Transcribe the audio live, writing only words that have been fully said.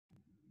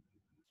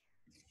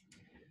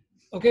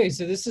Okay,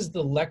 so this is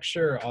the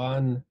lecture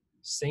on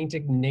Saint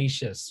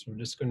Ignatius. We're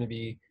just going to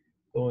be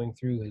going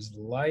through his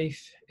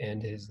life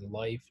and his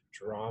life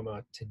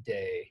drama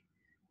today.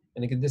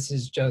 And again, this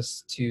is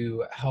just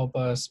to help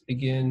us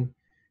begin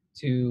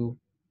to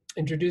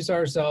introduce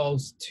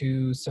ourselves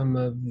to some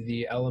of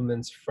the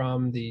elements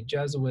from the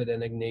Jesuit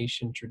and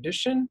Ignatian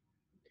tradition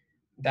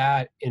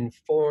that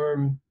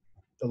inform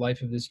the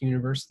life of this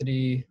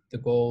university, the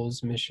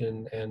goals,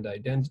 mission, and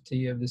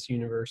identity of this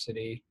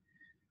university.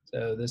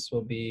 So this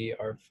will be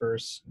our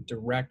first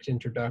direct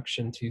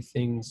introduction to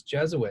things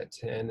Jesuit,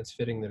 and it's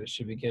fitting that it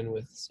should begin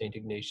with St.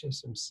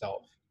 Ignatius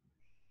himself.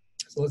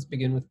 So let's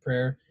begin with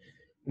prayer.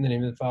 In the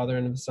name of the Father,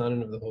 and of the Son,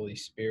 and of the Holy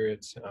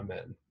Spirit.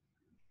 Amen.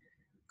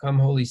 Come,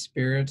 Holy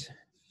Spirit,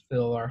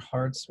 fill our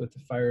hearts with the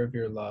fire of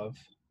your love.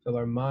 Fill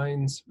our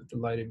minds with the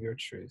light of your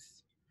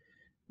truth.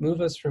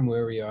 Move us from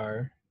where we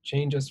are,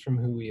 change us from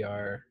who we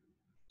are,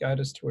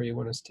 guide us to where you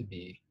want us to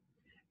be,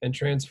 and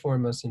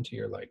transform us into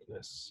your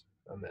likeness.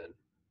 Amen.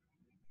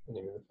 In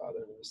the name of the Father,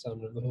 and of the Son,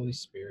 and of the Holy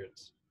Spirit.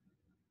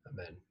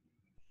 Amen.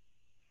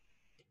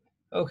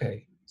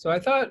 Okay, so I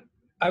thought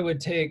I would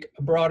take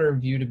a broader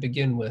view to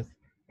begin with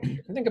and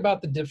think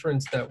about the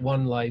difference that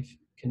one life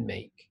can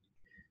make.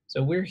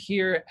 So we're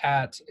here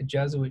at a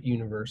Jesuit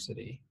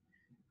university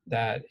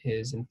that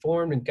is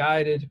informed and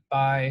guided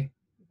by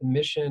the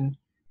mission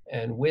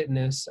and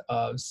witness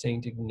of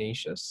St.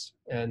 Ignatius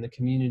and the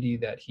community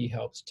that he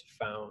helps to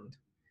found.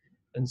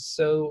 And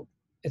so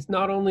it's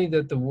not only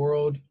that the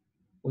world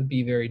would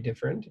be very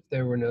different if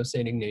there were no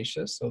St.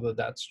 Ignatius, although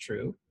that's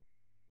true,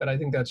 but I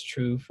think that's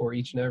true for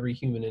each and every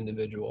human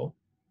individual.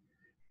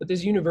 But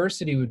this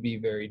university would be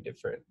very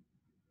different.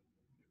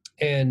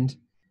 And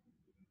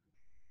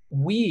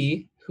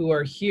we who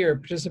are here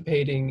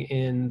participating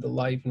in the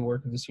life and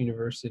work of this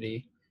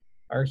university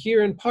are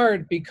here in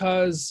part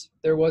because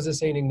there was a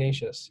St.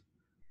 Ignatius.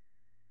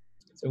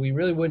 So we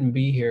really wouldn't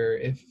be here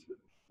if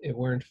it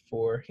weren't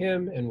for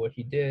him and what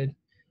he did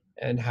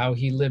and how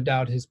he lived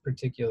out his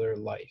particular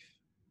life.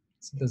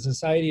 So the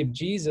Society of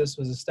Jesus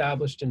was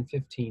established in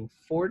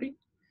 1540,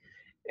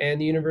 and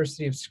the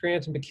University of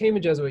Scranton became a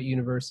Jesuit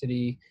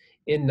university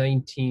in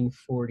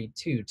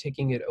 1942,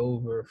 taking it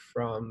over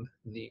from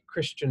the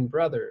Christian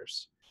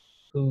Brothers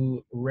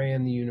who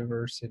ran the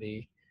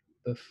university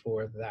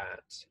before that.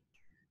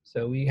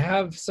 So we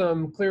have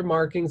some clear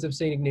markings of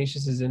St.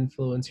 Ignatius's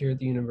influence here at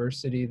the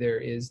university. There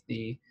is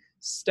the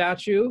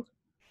statue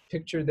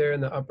pictured there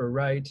in the upper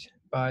right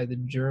by the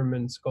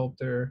German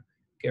sculptor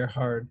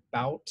Gerhard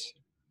Baut.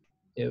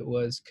 It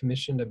was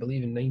commissioned, I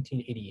believe, in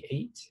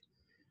 1988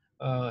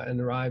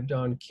 and arrived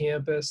on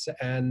campus.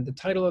 And the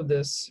title of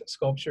this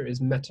sculpture is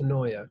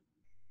Metanoia,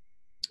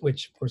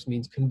 which of course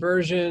means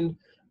conversion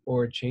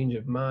or change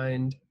of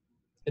mind.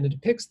 And it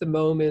depicts the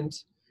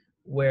moment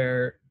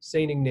where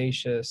St.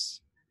 Ignatius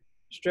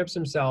strips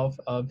himself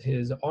of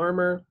his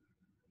armor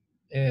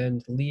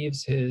and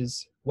leaves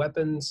his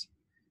weapons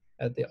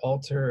at the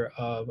altar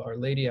of Our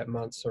Lady at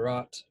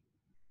Montserrat.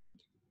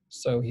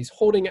 So he's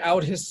holding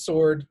out his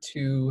sword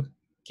to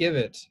give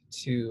it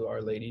to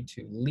Our Lady,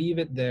 to leave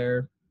it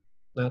there,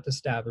 not to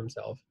stab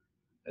himself,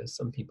 as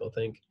some people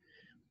think.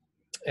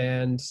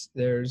 And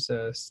there's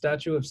a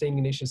statue of St.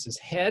 Ignatius's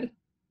head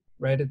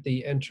right at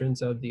the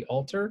entrance of the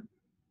altar,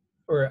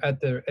 or at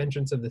the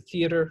entrance of the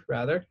theater,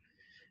 rather,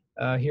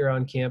 here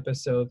on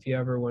campus. So if you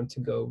ever want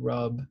to go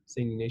rub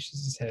St.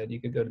 Ignatius's head,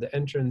 you could go to the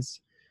entrance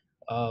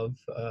of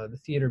the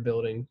theater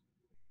building,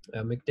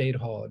 McDade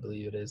Hall, I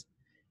believe it is,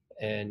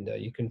 and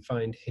you can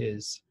find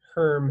his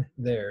herm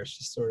there. It's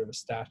just sort of a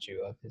statue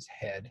of his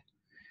head.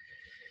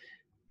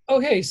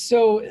 Okay,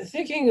 so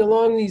thinking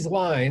along these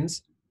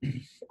lines,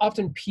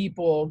 often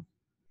people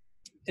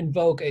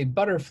invoke a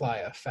butterfly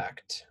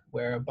effect,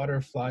 where a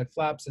butterfly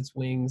flaps its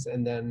wings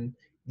and then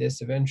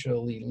this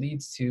eventually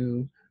leads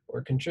to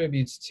or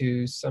contributes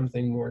to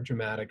something more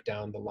dramatic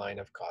down the line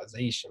of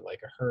causation,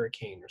 like a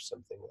hurricane or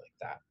something like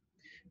that.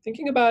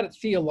 Thinking about it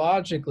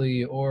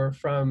theologically or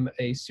from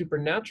a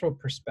supernatural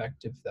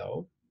perspective,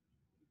 though,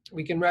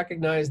 we can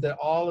recognize that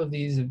all of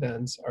these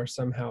events are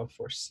somehow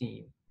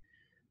foreseen.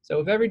 So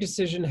if every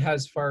decision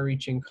has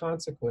far-reaching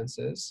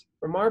consequences,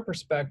 from our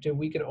perspective,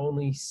 we can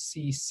only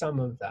see some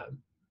of them.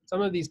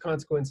 Some of these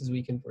consequences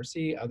we can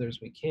foresee, others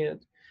we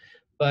can't.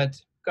 But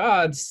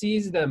God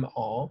sees them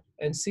all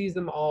and sees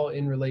them all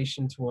in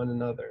relation to one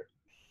another.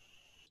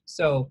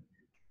 So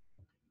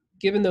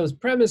given those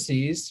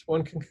premises,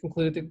 one can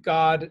conclude that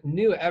God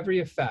knew every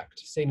effect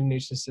St.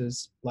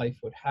 Ignatius's life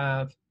would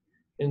have,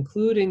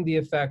 including the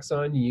effects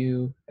on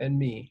you and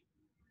me,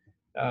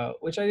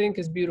 which I think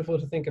is beautiful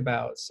to think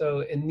about.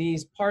 So in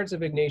these parts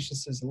of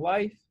Ignatius's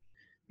life,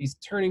 these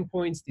turning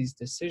points, these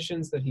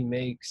decisions that he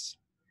makes,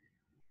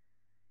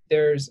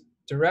 there's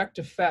direct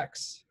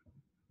effects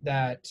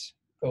that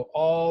go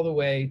all the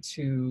way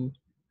to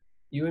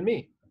you and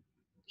me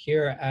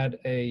here at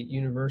a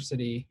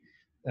university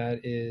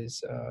that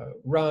is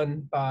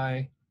run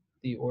by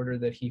the order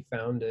that he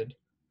founded.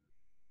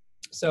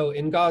 So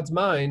in God's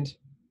mind,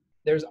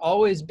 there's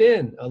always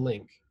been a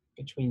link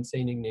between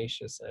St.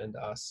 Ignatius and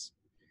us.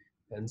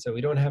 And so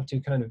we don't have to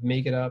kind of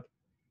make it up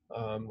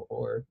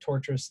or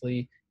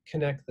tortuously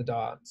connect the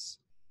dots,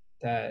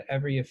 that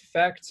every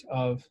effect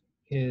of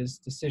his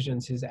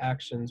decisions, his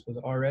actions was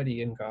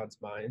already in God's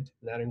mind.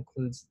 And that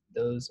includes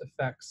those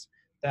effects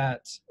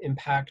that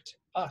impact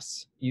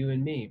us, you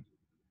and me.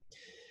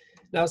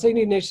 Now, St.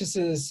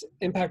 Ignatius's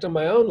impact on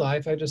my own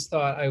life, I just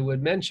thought I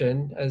would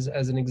mention as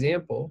an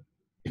example.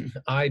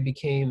 I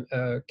became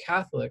a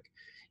Catholic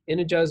in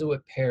a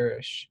Jesuit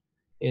parish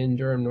in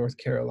Durham, North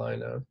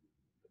Carolina.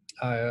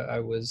 I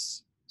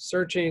was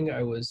searching,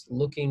 I was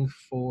looking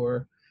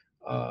for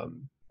a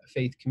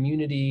faith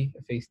community,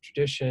 a faith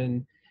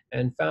tradition,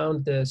 and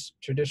found this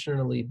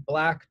traditionally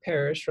Black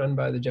parish run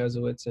by the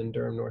Jesuits in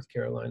Durham, North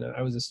Carolina.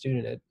 I was a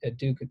student at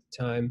Duke at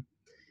the time,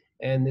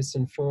 and this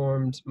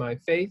informed my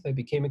faith. I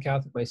became a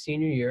Catholic my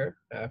senior year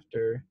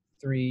after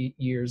 3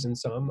 years and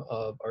some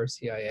of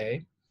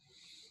RCIA.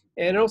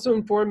 And it also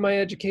informed my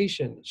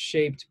education. It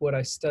shaped what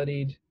I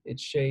studied. It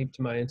shaped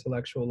my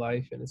intellectual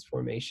life and its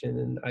formation.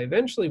 And I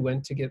eventually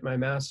went to get my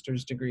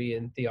master's degree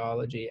in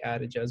theology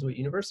at a Jesuit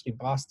university,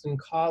 Boston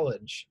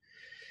College,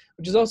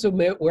 which is also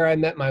where I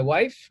met my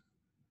wife.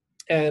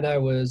 And I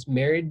was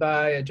married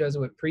by a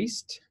Jesuit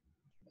priest,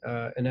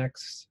 an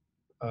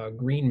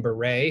ex-Green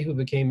Beret who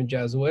became a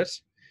Jesuit.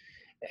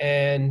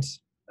 And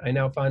I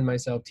now find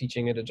myself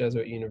teaching at a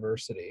Jesuit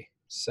university.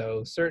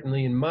 So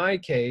certainly in my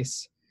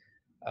case,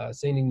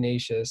 St.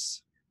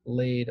 Ignatius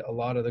laid a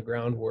lot of the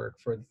groundwork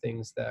for the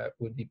things that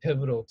would be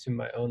pivotal to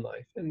my own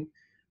life. And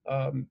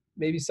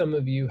maybe some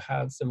of you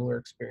have similar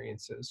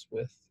experiences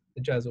with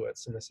the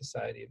Jesuits and the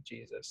Society of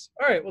Jesus.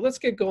 All right, well, let's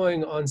get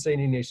going on St.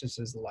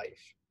 Ignatius's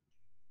life.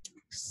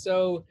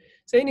 So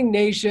St.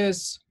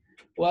 Ignatius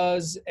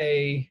was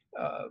a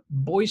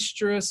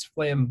boisterous,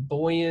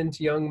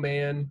 flamboyant young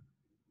man,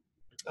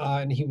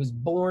 and he was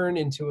born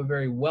into a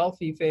very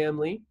wealthy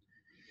family.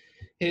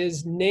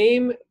 His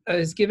name,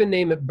 his given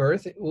name at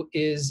birth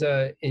is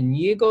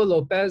Inigo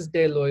Lopez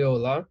de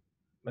Loyola.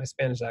 My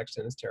Spanish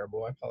accent is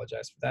terrible. I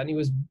apologize for that. And he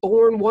was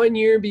born 1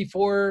 year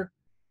before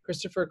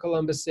Christopher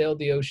Columbus sailed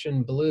the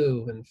ocean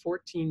blue in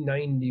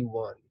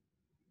 1491.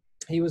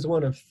 He was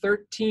one of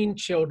 13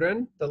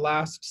 children, the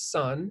last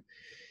son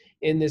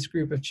in this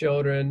group of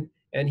children,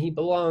 and he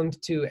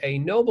belonged to a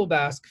noble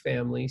Basque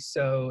family,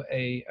 so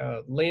a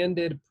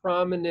landed,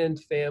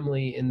 prominent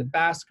family in the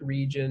Basque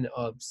region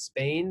of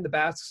Spain. The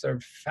Basques are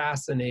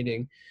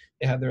fascinating.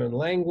 They have their own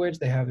language,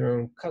 they have their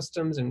own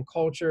customs and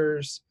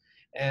cultures,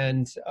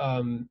 and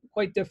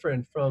quite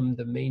different from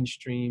the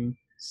mainstream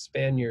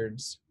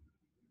Spaniards.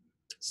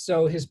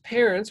 So his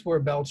parents were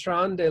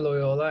Beltran de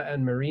Loyola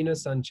and Marina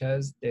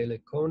Sanchez de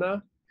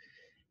Licona,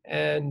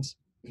 and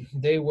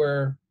they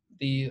were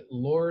the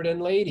Lord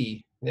and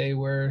Lady. They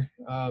were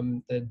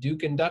the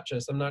Duke and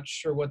Duchess. I'm not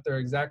sure what their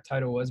exact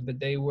title was, but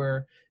they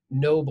were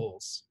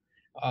nobles.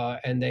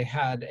 And they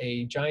had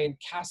a giant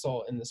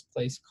castle in this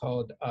place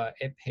called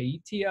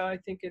Epeitia, I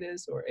think it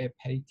is, or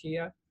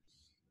Epeitia.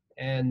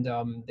 And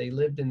they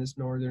lived in this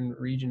northern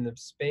region of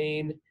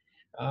Spain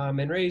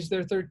and raised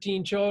their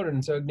 13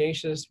 children. So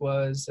Ignatius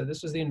was,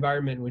 this was the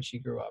environment in which he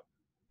grew up.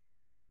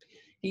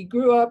 He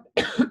grew up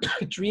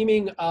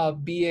dreaming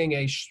of being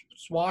a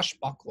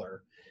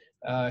swashbuckler,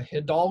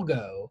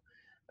 hidalgo,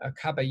 a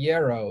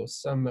caballero,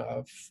 some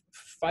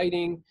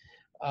fighting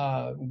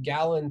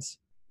gallant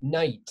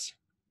knight.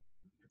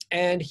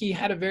 And he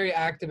had a very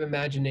active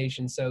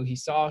imagination, so he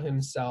saw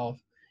himself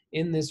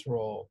in this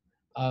role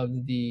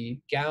of the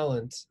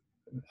gallant,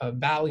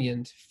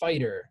 valiant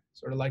fighter,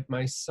 sort of like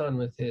my son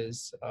with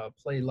his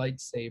play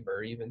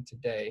lightsaber even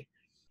today.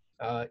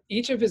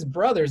 Each of his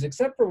brothers,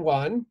 except for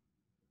one,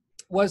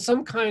 was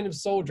some kind of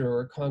soldier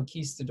or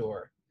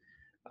conquistador.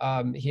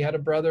 He had a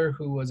brother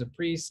who was a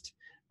priest.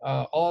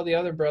 All the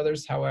other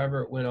brothers,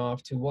 however, went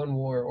off to one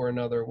war or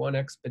another, one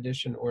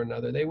expedition or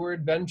another. They were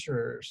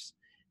adventurers,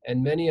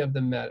 and many of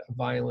them met a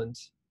violent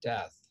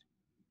death.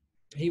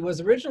 He was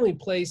originally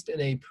placed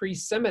in a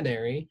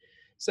pre-seminary,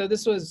 so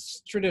this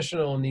was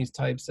traditional in these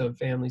types of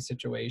family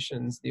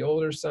situations. The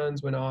older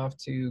sons went off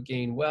to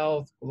gain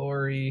wealth,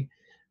 glory,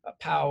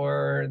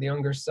 power. The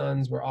younger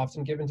sons were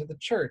often given to the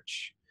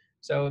church.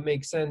 So it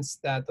makes sense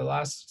that the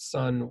last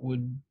son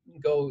would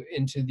go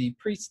into the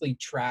priestly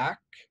track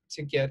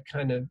to get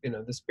kind of,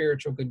 the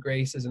spiritual good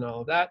graces and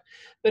all of that.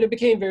 But it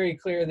became very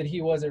clear that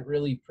he wasn't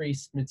really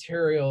priest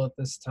material at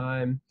this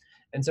time.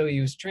 And so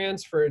he was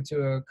transferred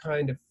to a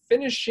kind of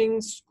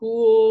finishing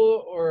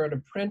school or an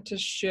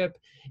apprenticeship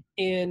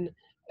in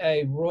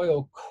a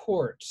royal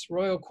court.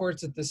 Royal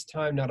courts at this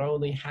time not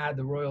only had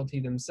the royalty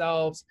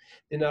themselves,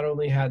 they not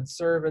only had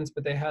servants,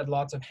 but they had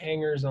lots of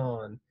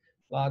hangers-on.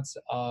 Lots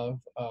of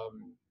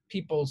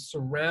people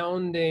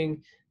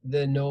surrounding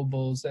the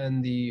nobles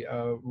and the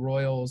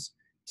royals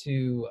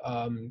to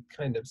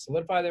kind of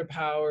solidify their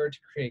power, to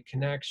create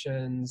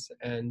connections,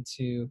 and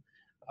to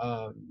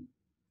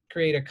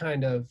create a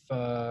kind of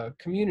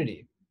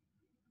community.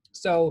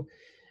 So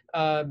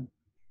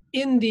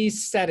in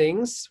these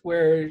settings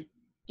where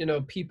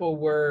people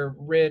were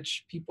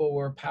rich, people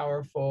were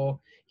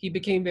powerful, he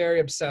became very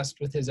obsessed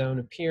with his own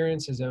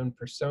appearance, his own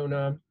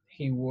persona.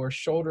 He wore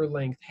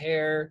shoulder-length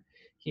hair.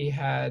 He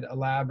had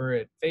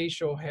elaborate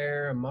facial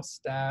hair, a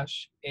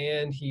mustache,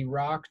 and he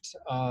rocked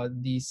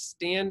the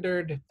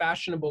standard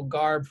fashionable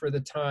garb for the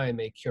time,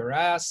 a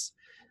cuirass,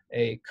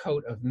 a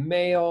coat of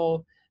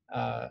mail,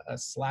 a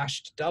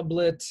slashed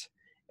doublet,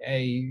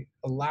 a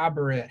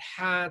elaborate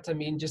hat. I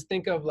mean, just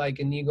think of like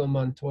Inigo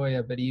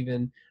Montoya, but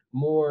even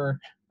more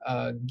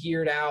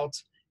geared out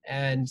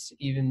and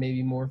even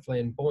maybe more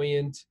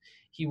flamboyant.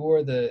 He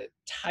wore the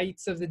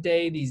tights of the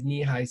day, these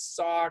knee-high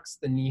socks,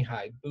 the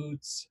knee-high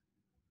boots.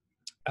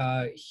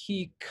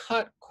 He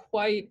cut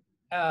quite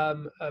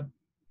a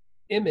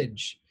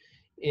image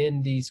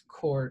in these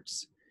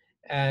courts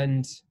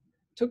and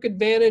took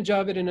advantage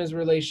of it in his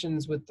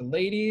relations with the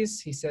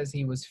ladies. He says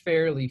he was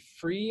fairly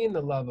free in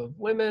the love of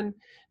women.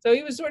 So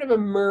he was sort of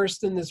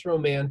immersed in this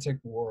romantic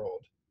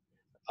world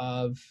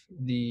of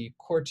the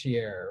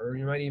courtier, or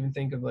you might even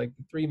think of like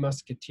the Three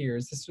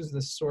Musketeers. This was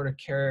the sort of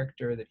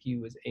character that he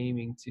was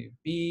aiming to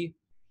be.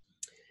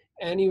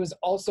 And he was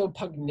also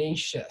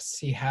pugnacious.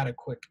 He had a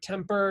quick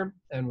temper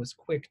and was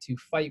quick to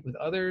fight with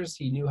others.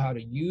 He knew how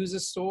to use a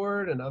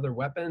sword and other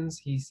weapons.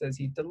 He says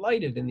he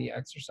delighted in the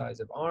exercise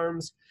of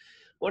arms.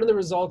 One of the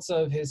results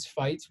of his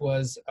fights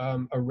was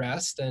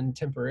arrest and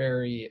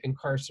temporary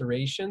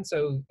incarceration.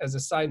 So as a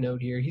side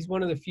note here, he's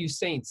one of the few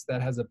saints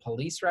that has a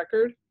police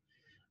record,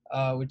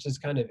 which is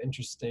kind of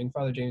interesting.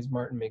 Father James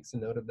Martin makes a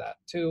note of that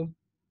too.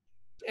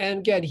 And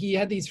again, he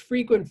had these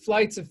frequent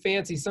flights of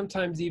fancy,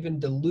 sometimes even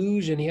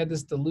delusion. He had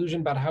this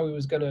delusion about how he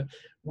was going to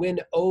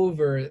win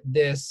over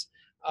this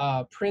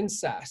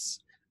princess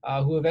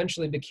who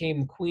eventually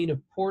became Queen of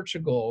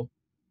Portugal.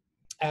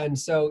 And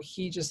so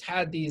he just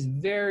had these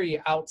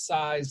very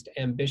outsized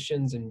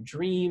ambitions and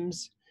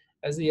dreams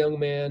as a young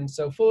man.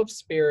 So full of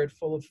spirit,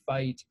 full of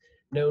fight,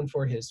 known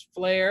for his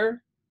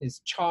flair, his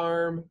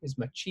charm, his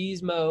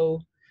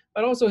machismo,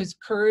 but also his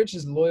courage,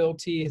 his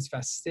loyalty, his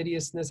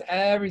fastidiousness.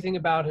 Everything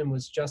about him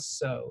was just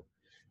so.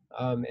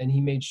 And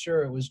he made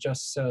sure it was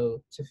just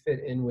so to fit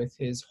in with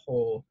his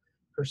whole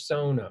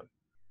persona.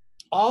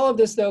 All of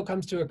this, though,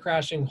 comes to a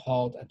crashing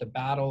halt at the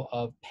Battle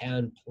of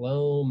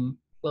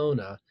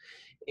Pamplona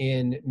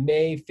in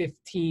May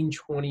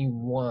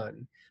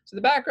 1521. So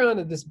the background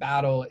of this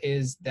battle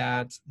is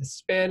that the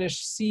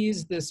Spanish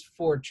seized this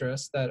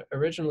fortress that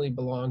originally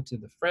belonged to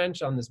the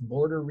French on this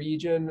border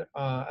region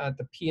at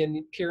the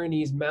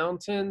Pyrenees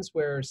Mountains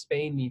where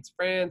Spain meets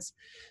France.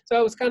 So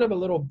it was kind of a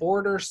little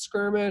border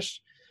skirmish.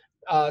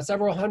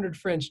 Several hundred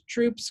French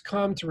troops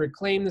come to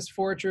reclaim this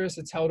fortress.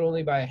 It's held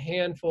only by a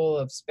handful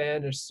of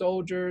Spanish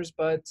soldiers,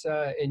 but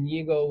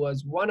Inigo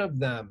was one of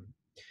them.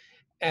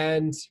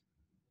 And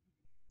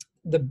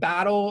the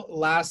battle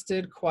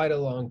lasted quite a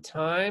long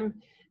time.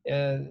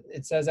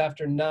 It says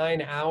after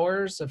 9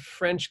 hours, a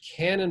French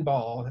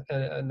cannonball,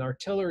 an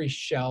artillery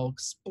shell,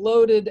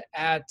 exploded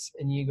at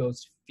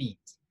Inigo's feet.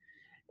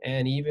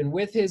 And even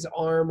with his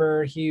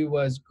armor, he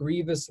was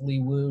grievously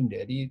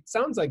wounded. It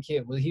sounds like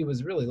he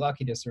was really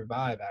lucky to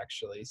survive,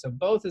 actually. So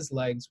both his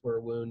legs were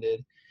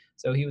wounded.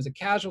 So he was a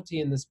casualty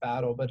in this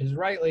battle, but his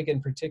right leg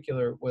in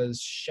particular was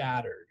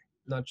shattered.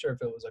 Not sure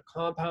if it was a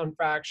compound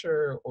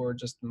fracture or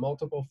just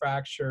multiple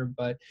fracture,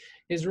 but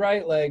his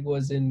right leg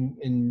was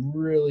in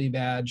really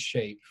bad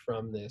shape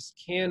from this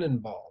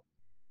cannonball.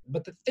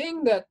 But the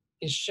thing that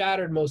is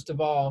shattered most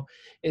of all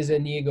is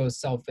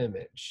Inigo's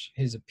self-image,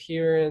 his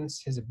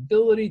appearance, his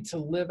ability to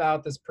live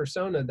out this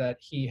persona that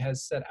he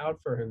has set out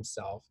for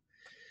himself.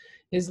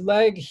 His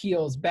leg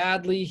heals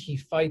badly. He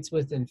fights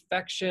with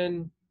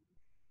infection.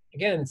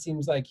 Again, it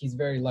seems like he's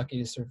very lucky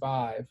to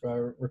survive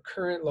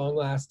recurrent,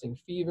 long-lasting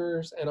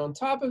fevers. And on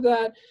top of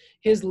that,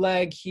 his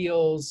leg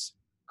heals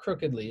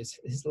crookedly.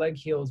 His leg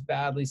heals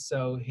badly,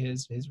 so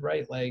his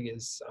right leg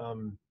is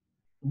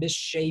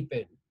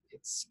misshapen.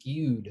 It's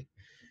skewed.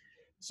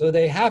 So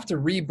they have to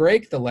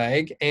re-break the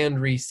leg and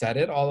reset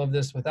it, all of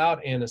this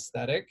without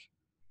anesthetic.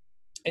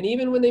 And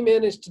even when they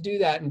manage to do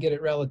that and get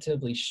it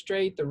relatively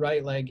straight, the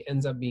right leg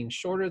ends up being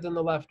shorter than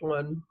the left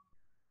one.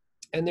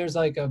 And there's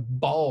like a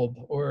bulb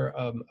or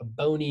a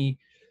bony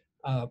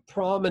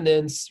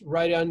prominence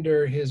right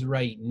under his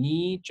right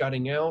knee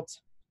jutting out.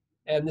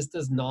 And this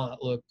does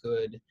not look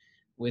good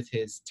with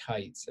his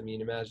tights. I mean,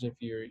 imagine if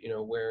you're,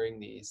 wearing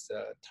these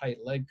tight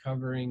leg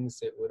coverings,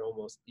 it would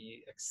almost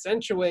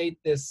accentuate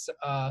this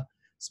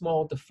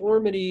small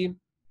deformity.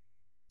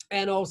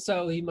 And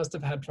also he must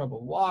have had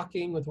trouble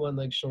walking with one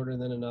leg shorter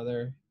than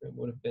another. It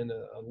would have been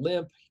a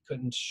limp. He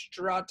couldn't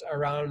strut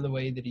around the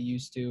way that he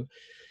used to.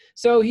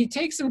 So he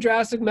takes some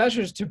drastic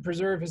measures to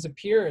preserve his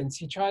appearance.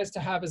 He tries to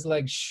have his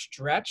legs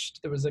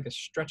stretched. There was like a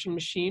stretching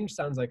machine,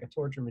 sounds like a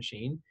torture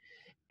machine.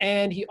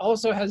 And he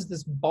also has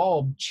this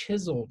bulb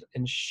chiseled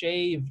and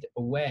shaved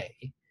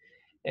away.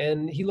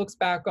 And he looks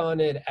back on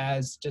it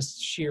as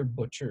just sheer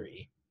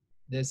butchery,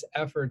 this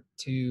effort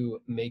to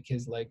make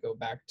his leg go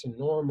back to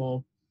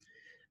normal.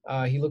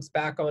 He looks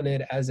back on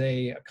it as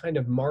a kind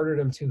of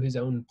martyrdom to his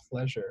own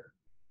pleasure.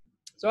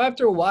 So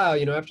after a while,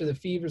 after the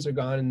fevers are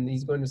gone and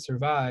he's going to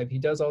survive, he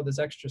does all this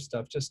extra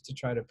stuff just to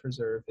try to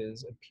preserve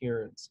his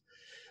appearance.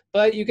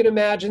 But you can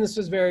imagine this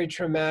was very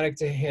traumatic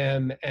to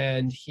him,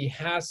 and he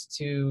has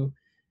to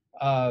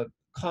uh,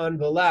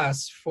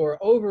 convalesce for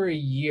over a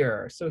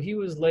year. So he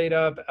was laid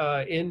up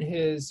in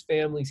his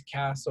family's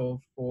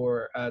castle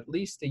for at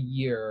least a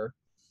year.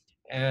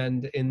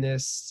 And in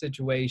this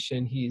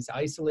situation, he's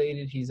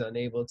isolated. He's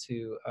unable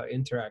to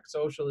interact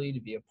socially, to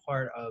be a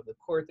part of the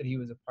court that he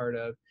was a part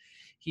of.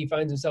 He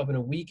finds himself in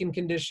a weakened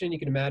condition. You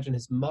can imagine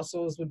his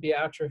muscles would be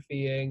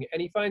atrophying,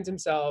 and he finds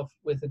himself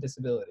with a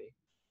disability.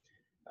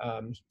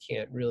 He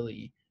can't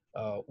really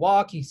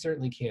walk. He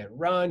certainly can't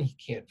run. He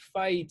can't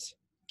fight.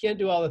 Can't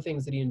do all the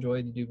things that he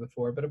enjoyed to do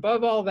before. But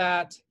above all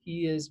that,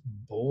 he is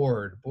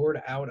bored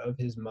out of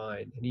his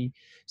mind. And he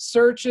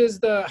searches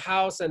the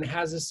house and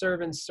has his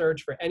servants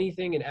search for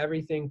anything and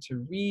everything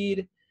to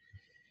read.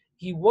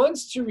 He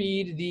wants to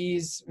read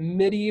these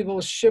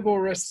medieval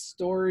chivalrous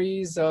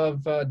stories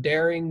of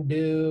daring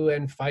do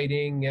and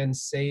fighting and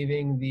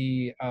saving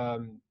the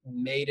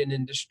maiden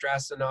in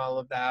distress and all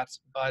of that.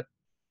 But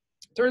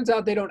turns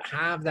out they don't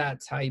have that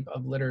type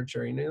of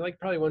literature. He like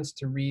probably wants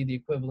to read the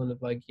equivalent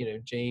of like,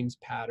 James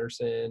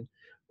Patterson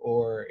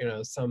or,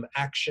 some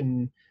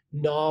action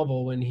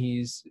novel when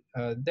he's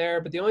there.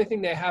 But the only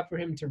thing they have for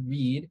him to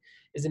read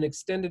is an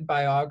extended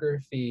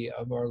biography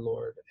of our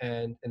Lord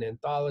and an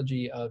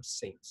anthology of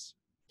saints.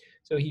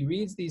 So he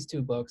reads these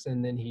two books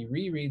and then he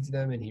rereads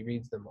them and he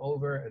reads them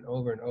over and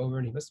over and over.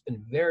 And he must have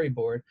been very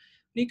bored.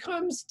 But he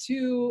comes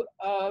to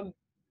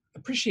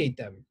appreciate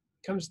them,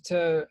 comes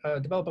to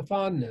develop a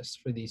fondness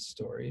for these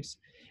stories.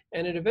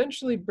 And it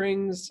eventually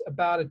brings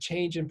about a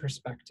change in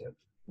perspective.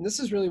 And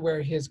this is really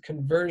where his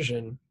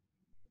conversion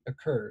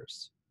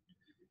occurs.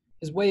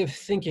 His way of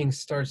thinking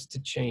starts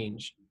to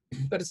change,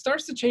 but it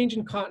starts to change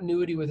in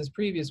continuity with his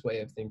previous way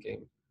of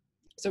thinking.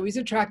 So he's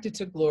attracted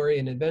to glory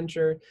and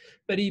adventure,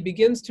 but he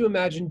begins to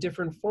imagine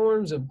different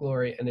forms of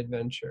glory and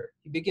adventure.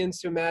 He begins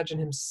to imagine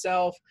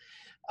himself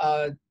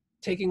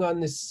taking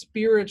on this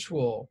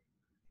spiritual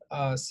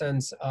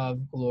sense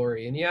of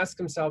glory. And he asks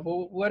himself,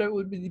 well, what it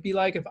would be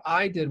like if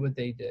I did what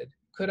they did?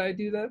 Could I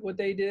do that, what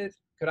they did?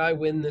 Could I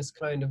win this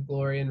kind of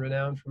glory and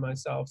renown for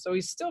myself? So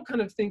he's still kind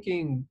of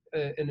thinking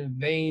in a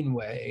vain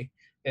way,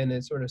 in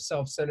a sort of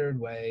self-centered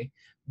way,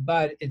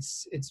 but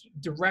it's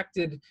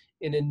directed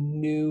in a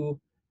new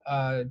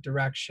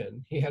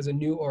direction. He has a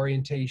new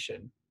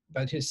orientation,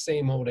 but his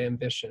same old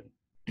ambition.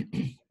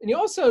 And he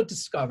also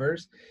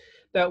discovers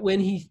that when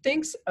he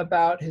thinks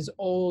about his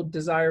old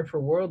desire for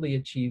worldly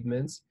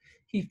achievements,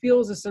 he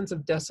feels a sense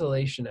of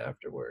desolation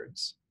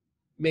afterwards.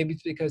 Maybe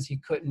it's because he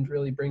couldn't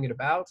really bring it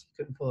about, he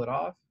couldn't pull it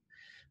off.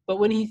 But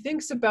when he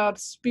thinks about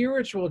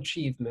spiritual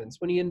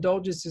achievements, when he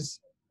indulges his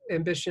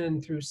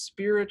ambition through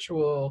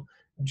spiritual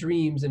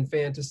dreams and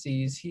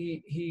fantasies,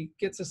 he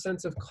gets a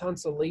sense of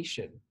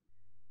consolation.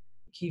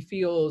 He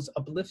feels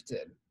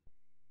uplifted.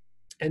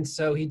 And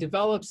so he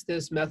develops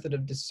this method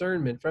of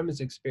discernment from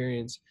his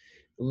experience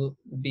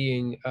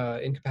being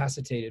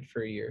incapacitated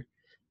for a year,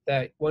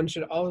 that one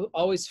should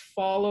always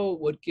follow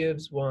what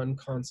gives one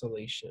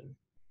consolation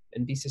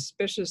and be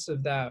suspicious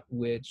of that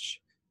which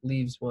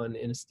leaves one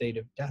in a state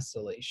of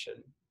desolation.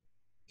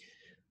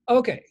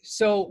 Okay,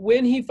 so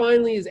when he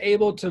finally is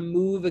able to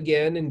move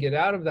again and get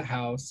out of the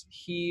house,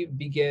 he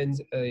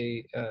begins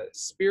a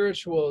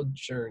spiritual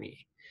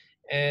journey.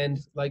 And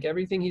like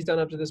everything he's done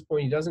up to this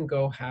point, he doesn't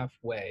go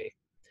halfway.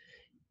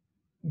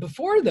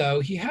 Before, though,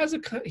 he has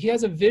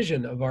a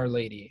vision of Our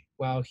Lady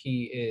while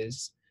he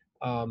is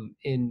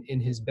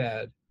in his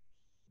bed.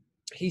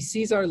 He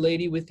sees Our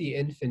Lady with the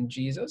infant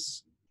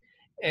Jesus,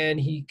 and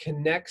he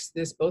connects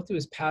this both to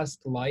his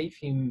past life.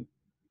 He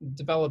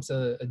develops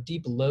a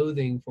deep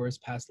loathing for his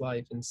past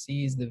life and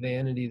sees the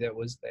vanity that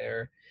was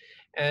there.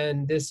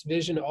 And this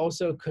vision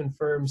also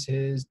confirms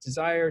his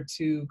desire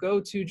to go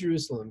to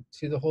Jerusalem,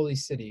 to the holy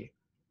city,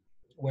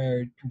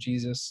 where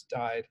Jesus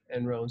died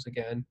and rose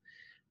again.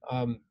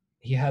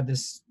 He had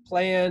this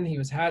plan, he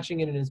was hatching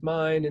it in his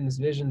mind, and this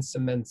vision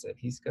cements it.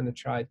 He's going to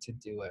try to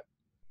do it.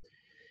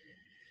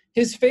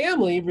 His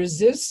family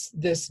resists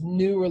this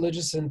new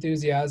religious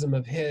enthusiasm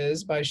of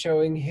his by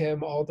showing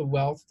him all the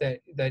wealth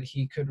that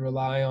he could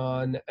rely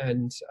on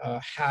and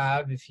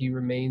have if he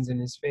remains in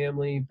his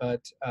family,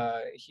 but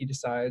he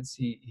decides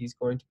he's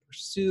going to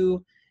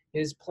pursue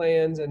his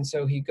plans, and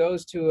so he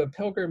goes to a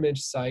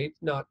pilgrimage site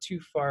not too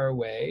far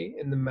away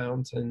in the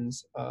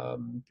mountains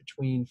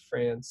between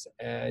France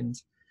and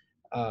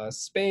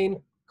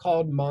Spain,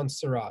 called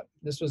Montserrat.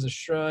 This was a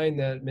shrine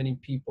that many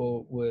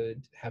people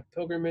would have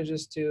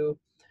pilgrimages to,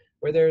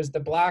 where there's the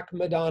Black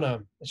Madonna.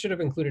 I should have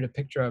included a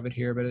picture of it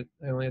here, but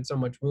I only had so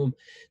much room.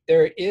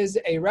 There is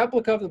a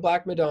replica of the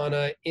Black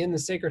Madonna in the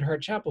Sacred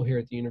Heart Chapel here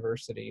at the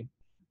university,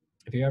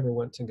 if you ever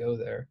want to go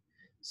there.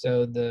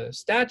 So the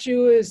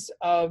statue is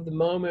of the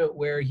moment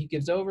where he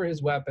gives over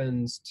his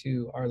weapons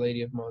to Our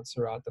Lady of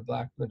Montserrat, the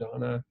Black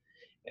Madonna,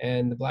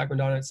 and the Black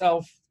Madonna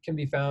itself can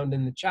be found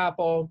in the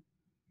chapel.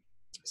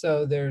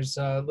 So there's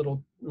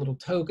little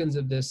tokens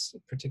of this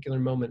particular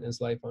moment in his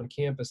life on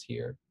campus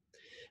here.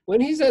 When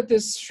he's at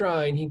this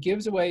shrine, he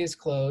gives away his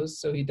clothes,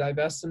 so he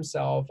divests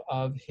himself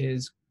of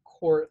his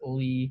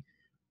courtly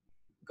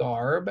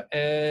garb,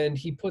 and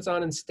he puts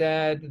on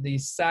instead the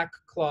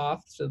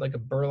sackcloth, so like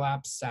a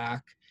burlap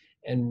sack,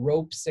 and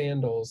rope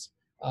sandals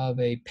of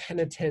a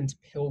penitent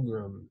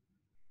pilgrim.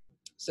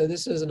 So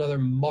this is another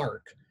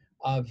mark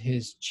of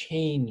his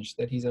change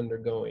that he's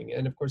undergoing.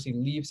 And of course, he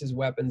leaves his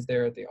weapons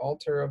there at the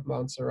altar of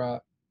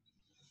Montserrat.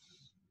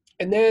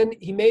 And then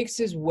he makes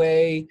his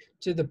way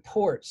to the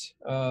port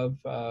of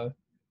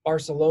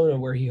Barcelona,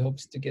 where he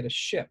hopes to get a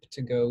ship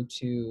to go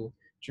to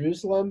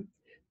Jerusalem.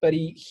 But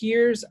he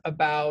hears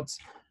about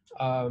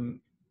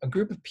a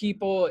group of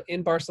people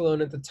in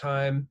Barcelona at the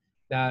time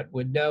that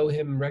would know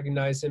him,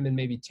 recognize him, and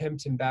maybe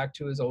tempt him back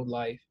to his old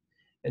life.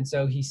 And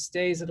so he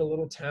stays at a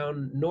little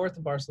town north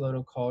of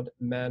Barcelona called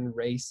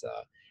Manresa.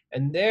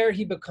 And there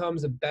he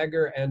becomes a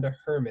beggar and a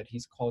hermit.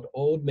 He's called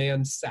Old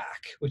Man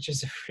Sack, which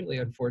is a really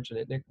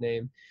unfortunate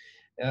nickname.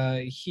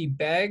 He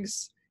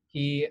begs,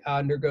 he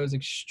undergoes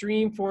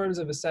extreme forms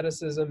of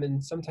asceticism,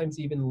 and sometimes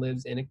even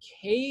lives in a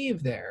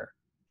cave there.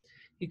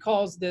 He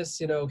calls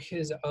this,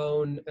 his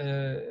own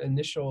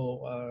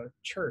initial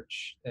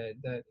church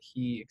that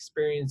he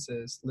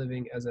experiences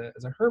living as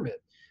a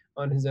hermit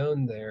on his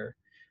own there.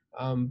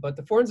 But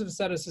the forms of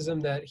asceticism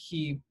that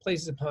he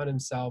places upon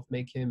himself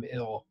make him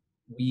ill,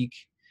 weak,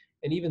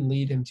 and even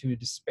lead him to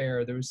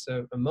despair. There was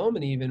a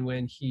moment even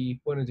when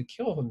he wanted to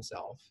kill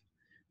himself.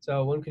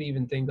 So one could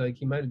even think like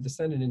he might have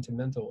descended into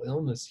mental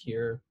illness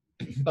here.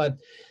 But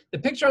the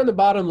picture on the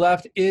bottom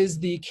left is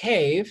the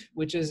cave,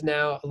 which is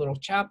now a little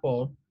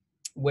chapel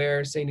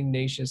where St.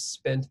 Ignatius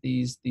spent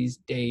these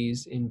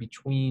days in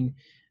between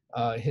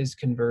his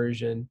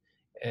conversion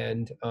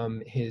and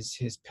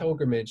his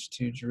pilgrimage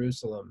to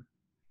Jerusalem.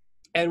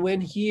 And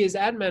when he is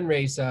at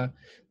Manresa,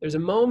 there's a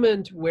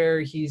moment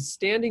where he's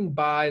standing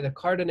by the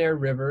Cardener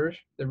River,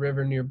 the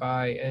river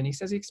nearby, and he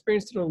says he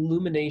experienced an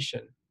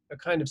illumination, a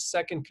kind of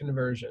second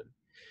conversion,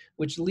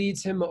 which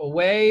leads him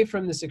away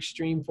from this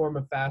extreme form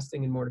of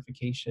fasting and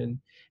mortification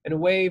and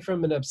away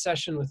from an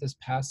obsession with his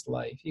past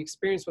life. He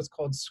experienced what's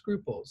called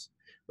scruples,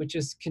 which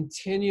is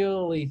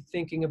continually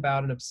thinking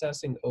about and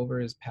obsessing over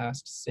his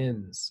past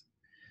sins.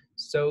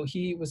 So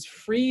he was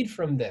freed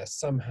from this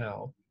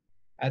somehow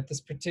at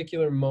this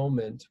particular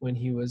moment when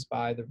he was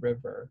by the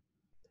river.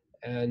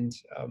 And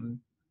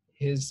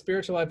his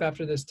spiritual life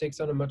after this takes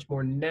on a much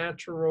more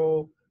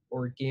natural,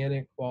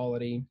 organic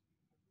quality.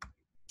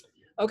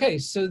 Okay,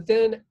 so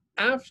then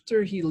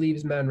after he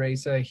leaves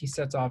Manresa, he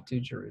sets off to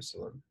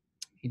Jerusalem.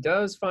 He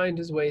does find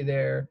his way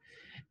there,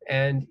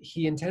 and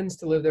he intends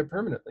to live there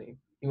permanently.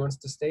 He wants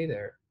to stay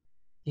there.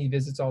 He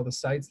visits all the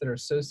sites that are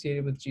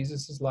associated with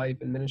Jesus's life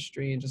and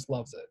ministry and just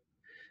loves it.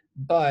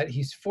 But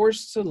he's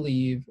forced to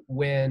leave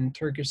when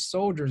Turkish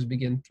soldiers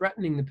begin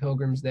threatening the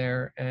pilgrims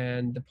there,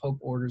 and the Pope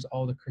orders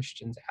all the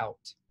Christians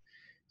out.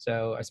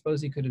 So I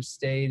suppose he could have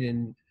stayed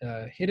and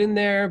hidden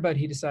there, but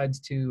he decides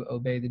to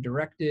obey the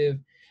directive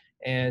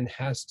and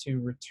has to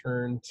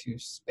return to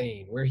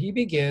Spain, where he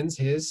begins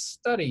his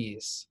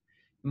studies.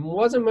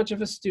 Wasn't much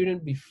of a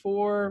student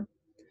before,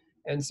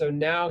 and so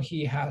now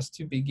he has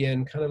to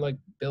begin, kind of like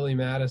Billy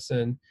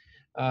Madison,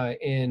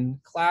 in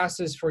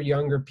classes for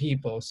younger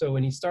people. So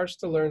when he starts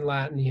to learn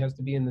Latin, he has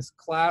to be in this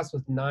class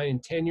with 9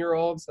 and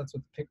 10-year-olds. That's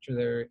what the picture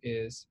there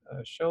is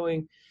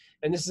showing.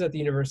 And this is at the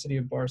University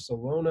of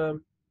Barcelona.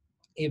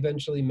 He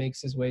eventually makes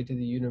his way to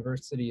the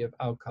University of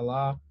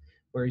Alcalá,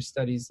 where he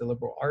studies the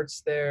liberal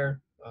arts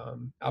there.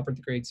 Albert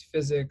the Great's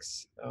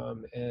physics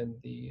and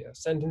the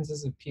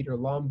sentences of Peter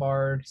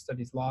Lombard. He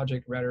studies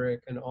logic,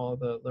 rhetoric, and all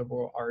the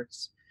liberal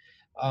arts.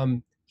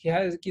 He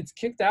gets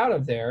kicked out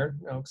of there,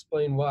 I'll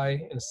explain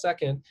why in a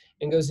second,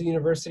 and goes to the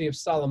University of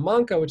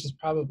Salamanca, which is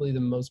probably the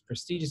most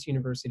prestigious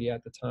university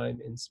at the time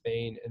in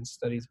Spain, and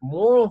studies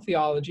moral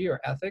theology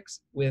or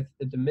ethics with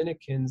the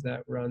Dominicans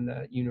that run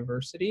that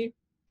university.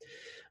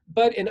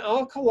 But in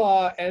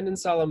Alcalá and in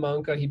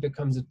Salamanca, he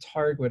becomes a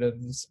target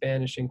of the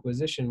Spanish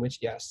Inquisition, which,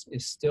 yes,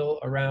 is still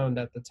around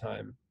at the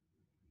time.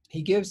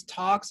 He gives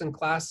talks and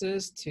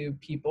classes to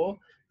people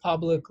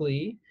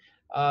publicly.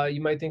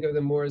 You might think of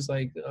them more as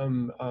like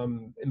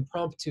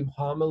impromptu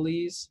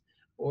homilies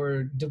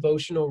or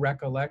devotional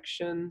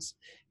recollections.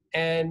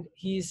 And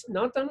he's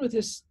not done with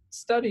his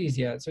studies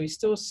yet, so he's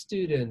still a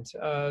student,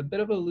 a bit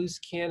of a loose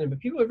cannon, but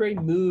people are very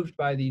moved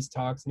by these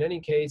talks in any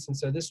case, and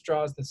so this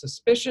draws the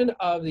suspicion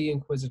of the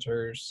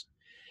inquisitors,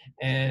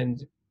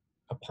 and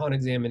upon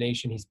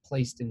examination, he's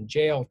placed in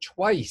jail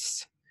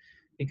twice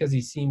because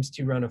he seems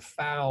to run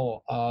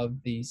afoul of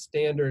the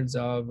standards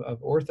of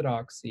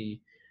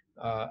orthodoxy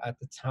at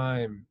the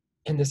time.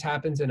 And this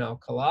happens in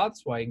Alcalá,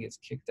 that's why he gets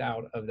kicked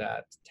out of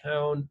that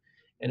town,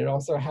 and it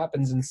also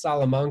happens in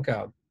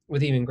Salamanca,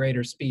 with even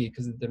greater speed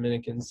because the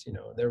Dominicans,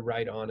 they're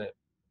right on it.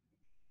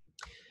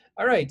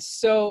 All right,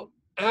 so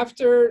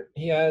after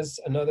he has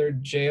another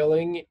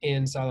jailing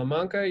in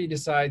Salamanca, he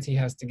decides he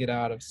has to get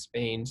out of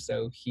Spain.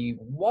 So he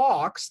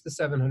walks the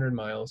 700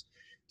 miles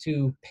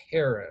to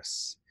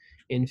Paris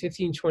in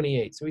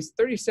 1528. So he's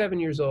 37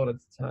 years old at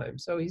the time.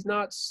 So he's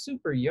not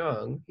super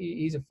young.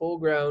 He's a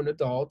full-grown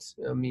adult,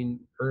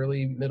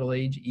 early middle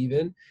age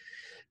even.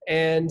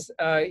 And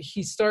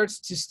he starts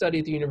to study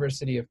at the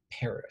University of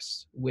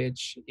Paris,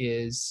 which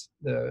is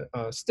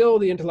still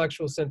the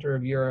intellectual center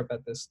of Europe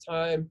at this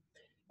time.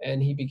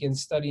 And he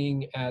begins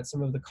studying at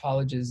some of the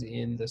colleges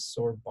in the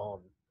Sorbonne.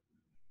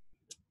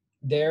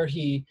 There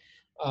he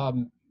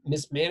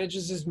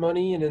mismanages his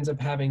money and ends up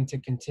having to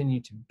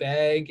continue to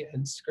beg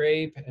and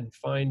scrape and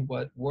find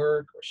what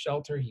work or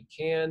shelter he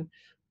can.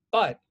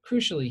 But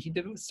crucially, he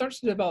starts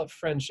to develop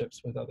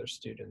friendships with other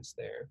students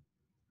there.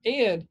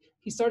 And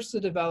he starts to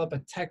develop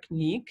a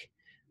technique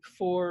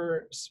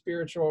for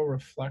spiritual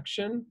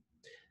reflection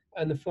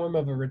in the form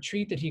of a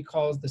retreat that he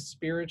calls the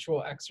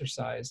spiritual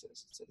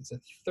exercises. It's a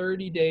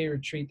 30-day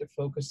retreat that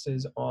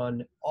focuses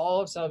on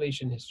all of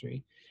salvation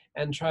history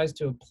and tries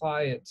to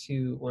apply it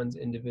to one's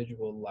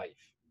individual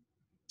life.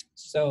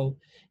 So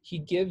he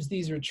gives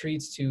these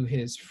retreats to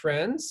his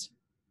friends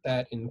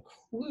that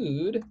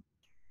include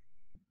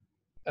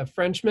a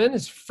Frenchman,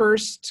 his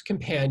first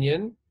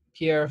companion,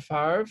 Pierre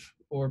Favre,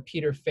 or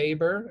Peter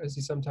Faber, as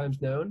he's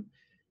sometimes known,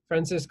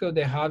 Francisco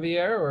de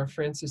Javier, or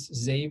Francis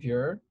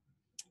Xavier,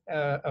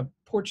 a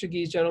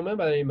Portuguese gentleman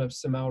by the name of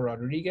Simão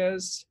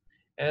Rodrigues,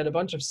 and a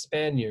bunch of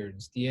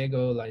Spaniards,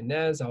 Diego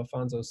Lainez,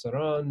 Alfonso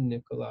Serrón,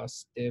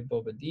 Nicolas de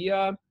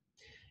Bobadilla.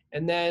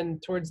 And then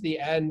towards the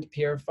end,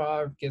 Pierre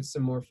Favre gets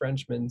some more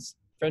Frenchmen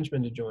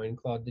to join,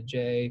 Claude de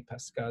Jay,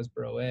 Pascal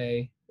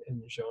Broet,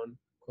 and Jean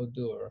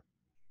Couture.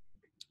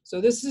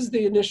 So this is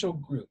the initial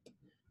group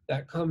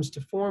that comes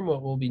to form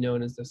what will be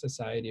known as the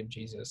Society of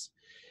Jesus.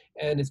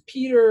 And it's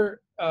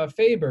Peter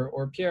Faber,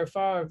 or Pierre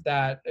Favre,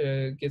 that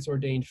gets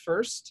ordained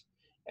first.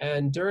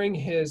 And during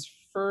his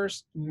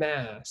first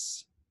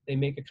Mass, they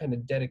make a kind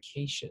of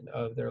dedication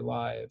of their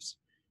lives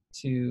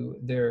to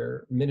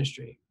their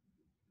ministry.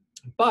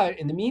 But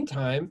in the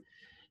meantime,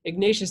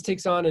 Ignatius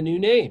takes on a new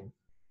name,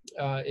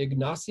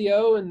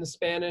 Ignacio in the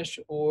Spanish,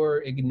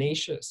 or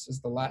Ignatius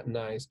is the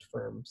Latinized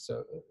form.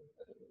 So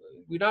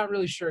we're not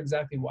really sure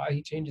exactly why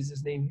he changes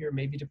his name here,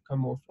 maybe to become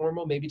more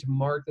formal, maybe to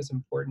mark this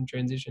important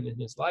transition in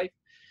his life.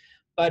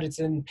 But it's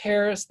in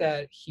Paris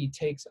that he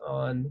takes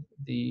on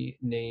the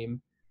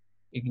name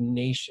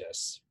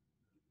Ignatius.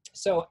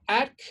 So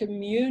at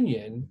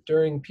communion,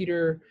 during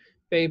Peter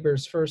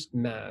Faber's first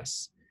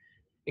Mass,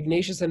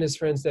 Ignatius and his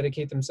friends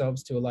dedicate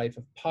themselves to a life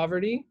of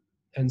poverty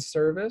and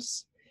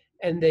service,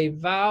 and they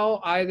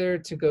vow either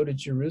to go to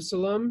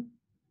Jerusalem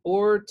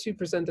or to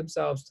present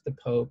themselves to the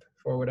Pope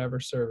for whatever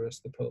service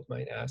the Pope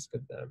might ask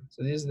of them.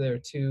 So these are their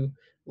two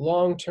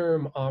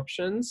long-term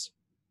options.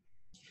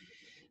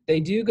 They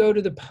do go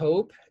to the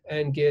Pope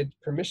and get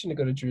permission to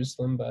go to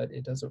Jerusalem, but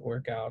it doesn't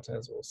work out,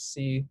 as we'll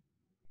see.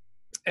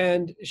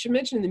 And I should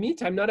mention, in the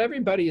meantime, not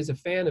everybody is a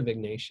fan of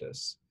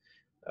Ignatius.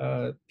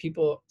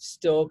 People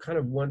still kind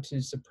of want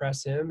to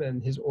suppress him,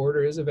 and his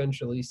order is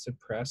eventually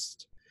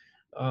suppressed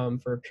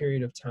for a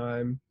period of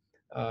time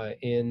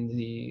in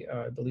the,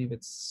 I believe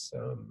it's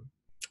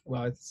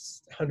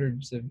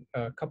hundreds of,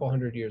 a couple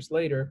hundred years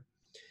later.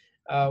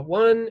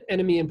 One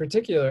enemy in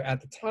particular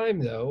at the time,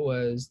 though,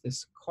 was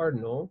this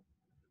cardinal,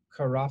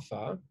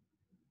 Carafa,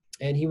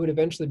 and he would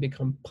eventually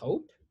become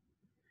Pope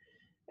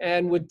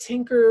and would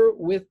tinker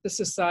with the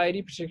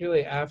society,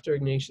 particularly after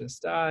Ignatius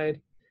died,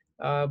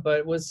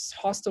 but was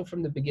hostile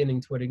from the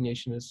beginning to what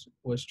Ignatius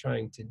was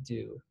trying to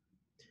do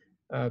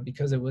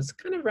because it was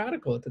kind of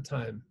radical at the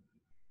time.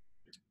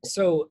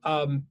 So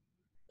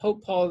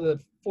Pope Paul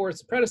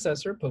IV's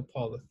predecessor, Pope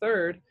Paul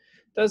III,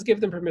 does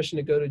give them permission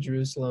to go to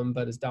Jerusalem,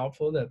 but is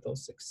doubtful that they'll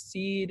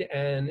succeed.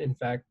 And in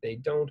fact, they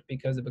don't,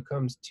 because it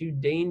becomes too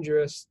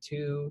dangerous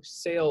to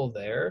sail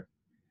there.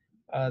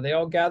 They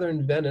all gather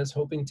in Venice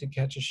hoping to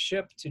catch a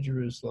ship to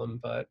Jerusalem,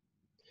 but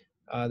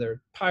there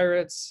are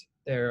pirates,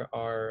 there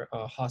are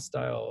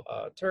hostile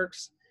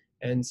Turks,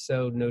 and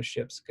so no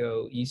ships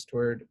go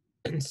eastward.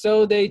 And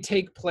so they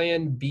take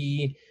plan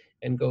B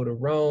and go to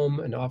Rome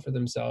and offer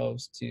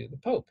themselves to the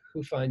Pope,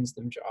 who finds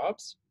them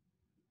jobs.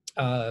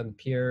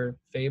 Pierre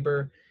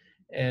Faber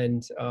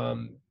and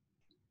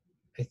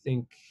I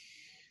think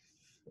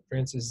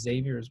Francis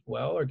Xavier as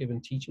well are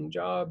given teaching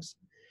jobs.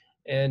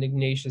 And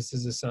Ignatius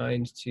is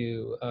assigned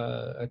to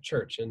a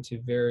church and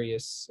to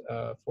various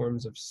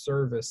forms of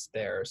service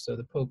there. So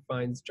the Pope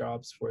finds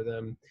jobs for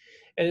them.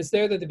 And it's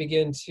there that they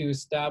begin to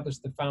establish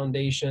the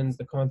foundations,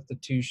 the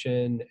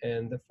constitution,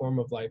 and the form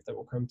of life that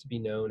will come to be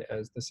known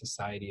as the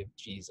Society of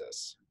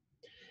Jesus.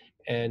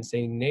 And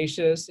St.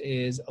 Ignatius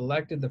is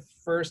elected the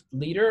first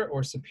leader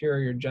or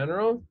superior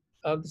general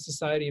of the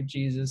Society of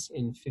Jesus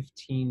in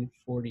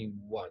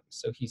 1541.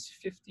 So he's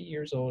 50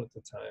 years old at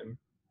the time.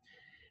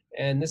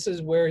 And this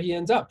is where he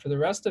ends up for the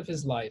rest of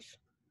his life,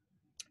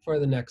 for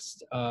the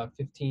next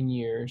 15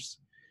 years.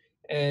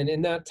 And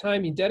in that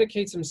time, he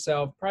dedicates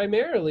himself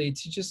primarily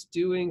to just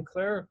doing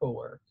clerical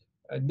work,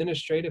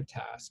 administrative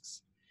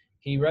tasks.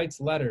 He writes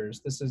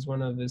letters. This is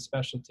one of his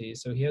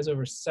specialties. So he has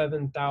over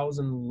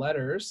 7,000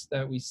 letters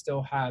that we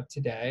still have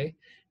today,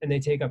 and they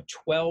take up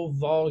 12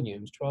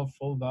 volumes, 12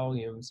 full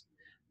volumes.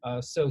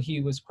 So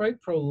he was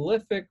quite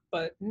prolific,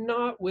 but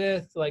not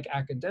with like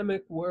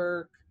academic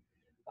work,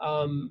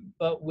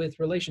 but with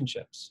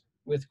relationships,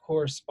 with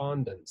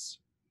correspondence.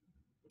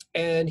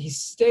 And he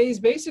stays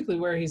basically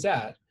where he's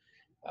at.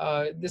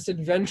 This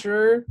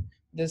adventurer,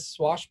 this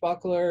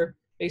swashbuckler,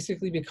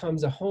 basically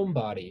becomes a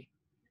homebody,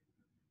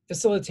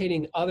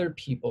 facilitating other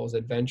people's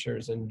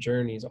adventures and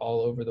journeys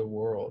all over the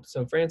world.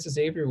 So Francis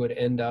Xavier would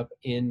end up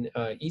in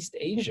East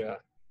Asia,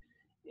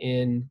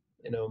 in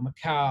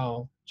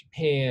Macau,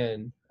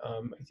 Japan.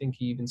 I think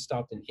he even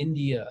stopped in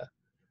India.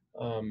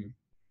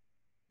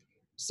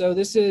 So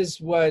this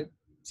is what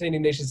St.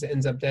 Ignatius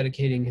ends up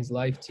dedicating his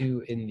life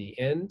to in the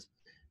end,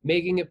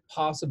 making it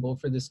possible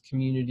for this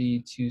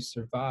community to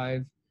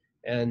survive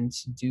and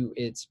to do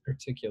its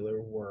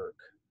particular work.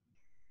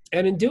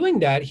 And in doing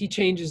that, he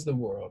changes the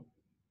world.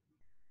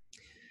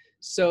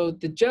 So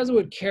the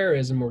Jesuit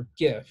charism or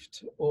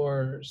gift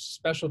or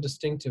special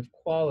distinctive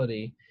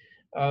quality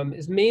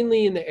is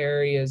mainly in the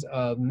areas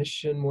of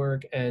mission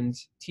work and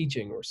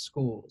teaching or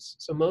schools.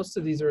 So most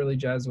of these early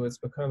Jesuits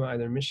become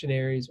either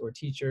missionaries or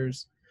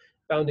teachers,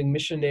 founding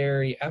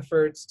missionary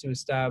efforts to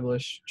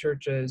establish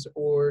churches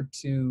or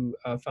to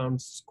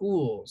found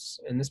schools.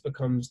 And this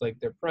becomes like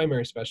their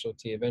primary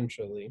specialty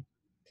eventually,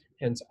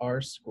 hence our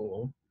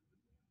school.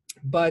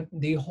 But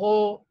the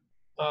whole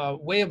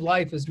way of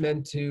life is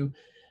meant to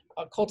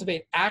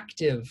cultivate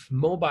active,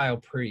 mobile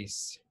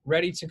priests,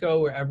 ready to go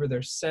wherever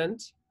they're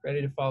sent,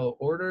 ready to follow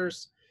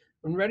orders,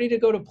 and ready to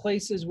go to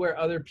places where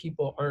other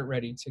people aren't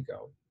ready to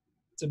go.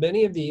 So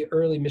many of the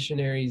early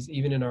missionaries,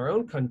 even in our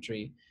own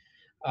country,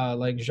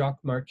 like Jacques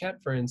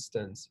Marquette, for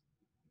instance,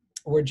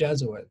 were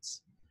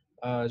Jesuits.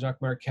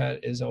 Jacques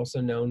Marquette is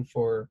also known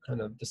for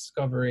kind of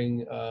discovering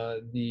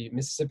the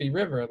Mississippi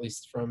River, at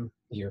least from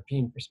the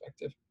European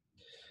perspective.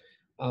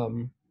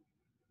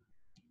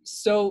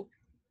 So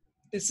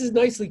this is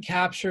nicely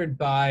captured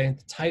by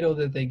the title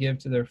that they give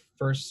to their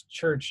first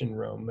church in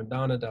Rome,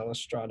 Madonna della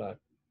Strada,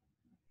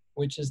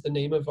 which is the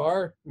name of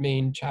our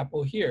main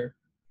chapel here.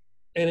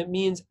 And it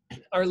means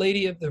Our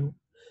Lady of the,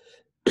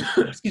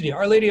 excuse me,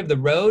 Our Lady of the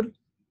Road,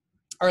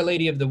 Our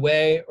Lady of the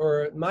Way,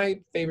 or my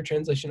favorite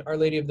translation, Our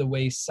Lady of the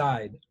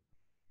Wayside.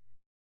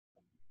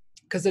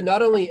 Because it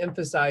not only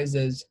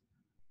emphasizes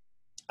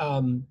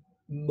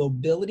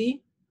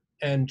mobility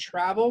and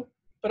travel,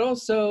 but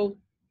also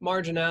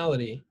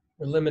marginality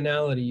or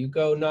liminality. You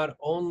go not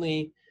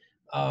only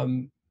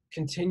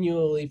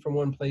continually from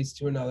one place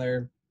to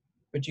another,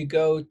 but you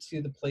go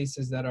to the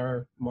places that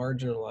are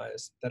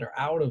marginalized, that are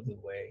out of the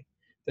way,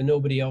 that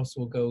nobody else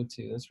will go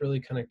to. This really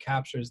kind of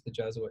captures the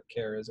Jesuit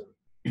charism.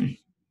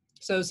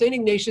 So St.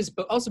 Ignatius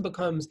also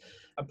becomes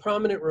a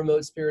prominent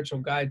remote spiritual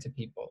guide to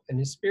people, and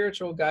his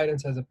spiritual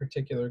guidance has a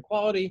particular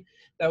quality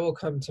that will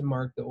come to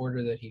mark the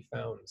order that he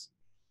founds.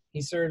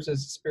 He serves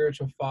as a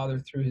spiritual father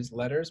through his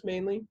letters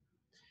mainly,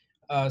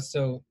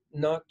 so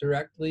not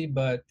directly,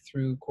 but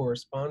through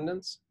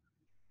correspondence.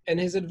 And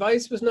his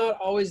advice was not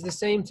always the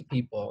same to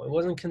people. It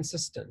wasn't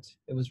consistent.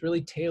 It was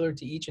really tailored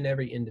to each and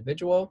every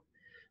individual,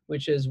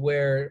 which is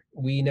where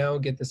we now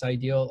get this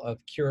ideal of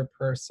cura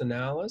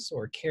personalis,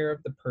 or care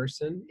of the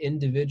person,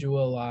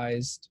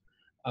 individualized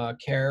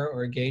care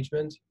or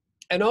engagement.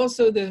 And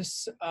also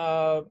this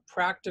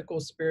practical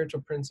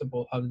spiritual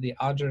principle of the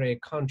agere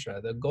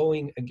contra, the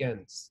going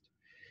against.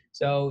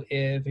 So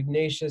if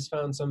Ignatius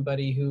found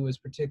somebody who was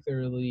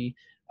particularly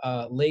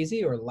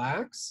lazy or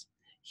lax,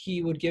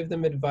 he would give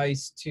them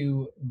advice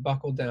to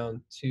buckle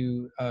down,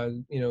 to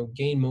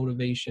gain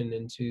motivation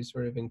and to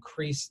sort of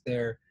increase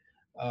their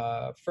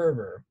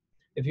fervor.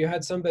 If you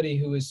had somebody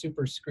who was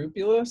super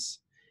scrupulous,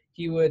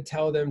 he would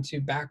tell them to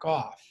back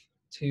off,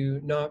 to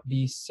not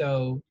be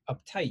so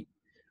uptight.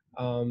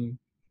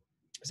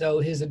 So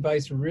his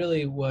advice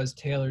really was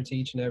tailored to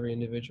each and every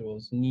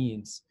individual's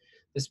needs.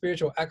 The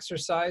spiritual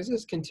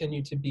exercises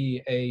continue to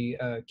be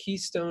a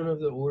keystone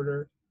of the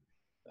order,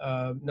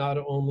 not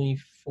only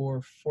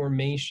for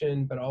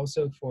formation, but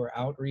also for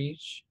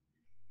outreach.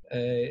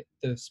 The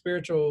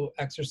spiritual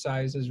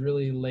exercises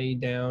really lay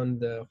down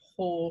the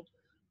whole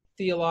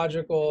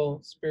theological,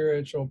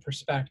 spiritual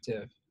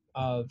perspective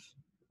of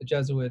the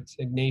Jesuit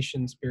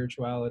Ignatian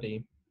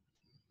spirituality.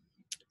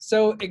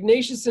 So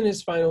Ignatius in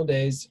his final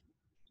days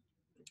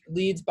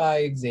leads by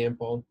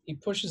example. He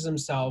pushes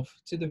himself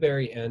to the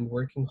very end,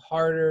 working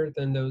harder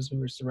than those who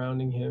were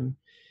surrounding him.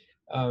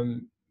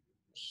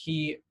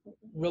 He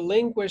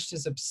relinquished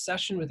his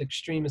obsession with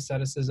extreme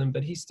asceticism,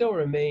 but he still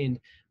remained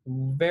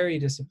very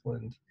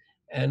disciplined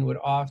and would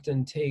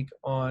often take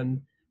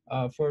on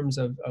forms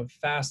of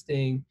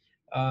fasting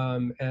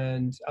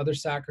and other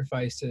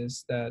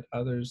sacrifices that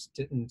others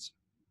didn't.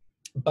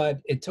 But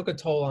it took a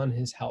toll on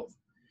his health.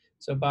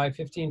 So by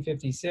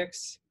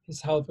 1556,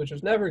 his health, which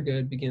was never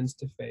good, begins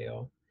to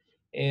fail.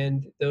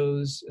 And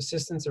those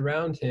assistants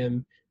around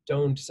him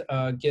don't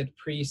get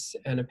priests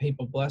and a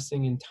papal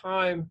blessing in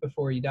time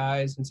before he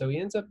dies. And so he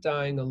ends up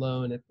dying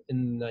alone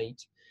in the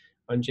night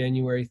on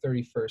January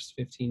 31st,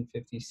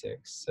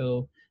 1556.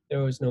 So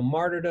there was no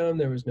martyrdom,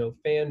 there was no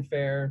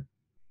fanfare.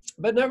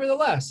 But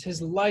nevertheless,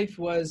 his life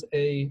was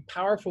a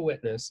powerful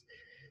witness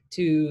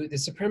to the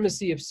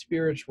supremacy of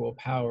spiritual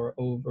power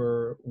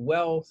over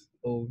wealth,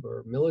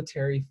 over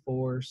military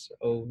force,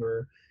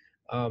 over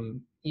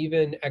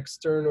even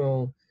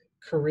external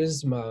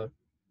charisma.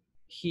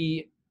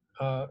 He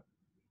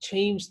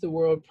changed the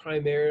world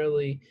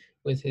primarily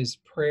with his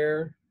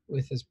prayer,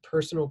 with his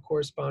personal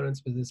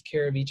correspondence, with his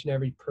care of each and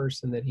every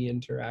person that he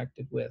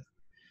interacted with.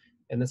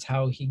 And that's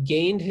how he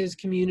gained his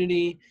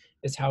community,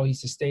 it's how he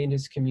sustained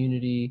his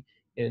community,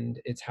 and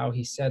it's how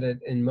he set it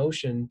in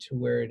motion to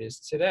where it is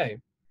today.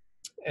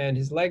 And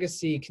his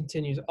legacy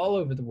continues all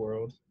over the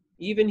world,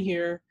 even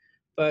here,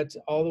 but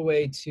all the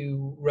way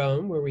to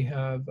Rome, where we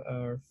have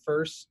our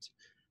first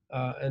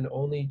and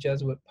only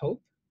Jesuit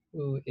Pope,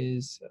 who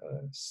is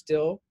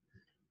still,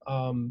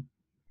 um,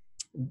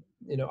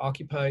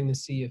 occupying the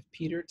See of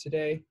Peter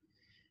today,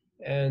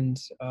 and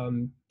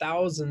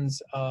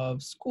thousands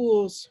of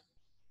schools,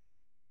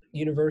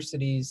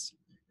 universities,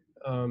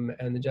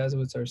 and the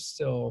Jesuits are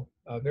still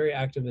very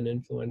active and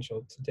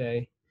influential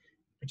today,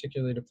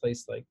 particularly at a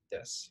place like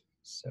this.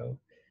 So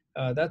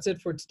that's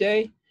it for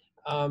today.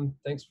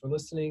 Thanks for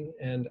listening,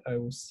 and I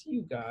will see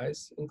you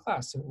guys in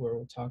class where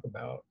we'll talk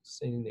about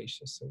St.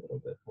 Ignatius a little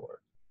bit more.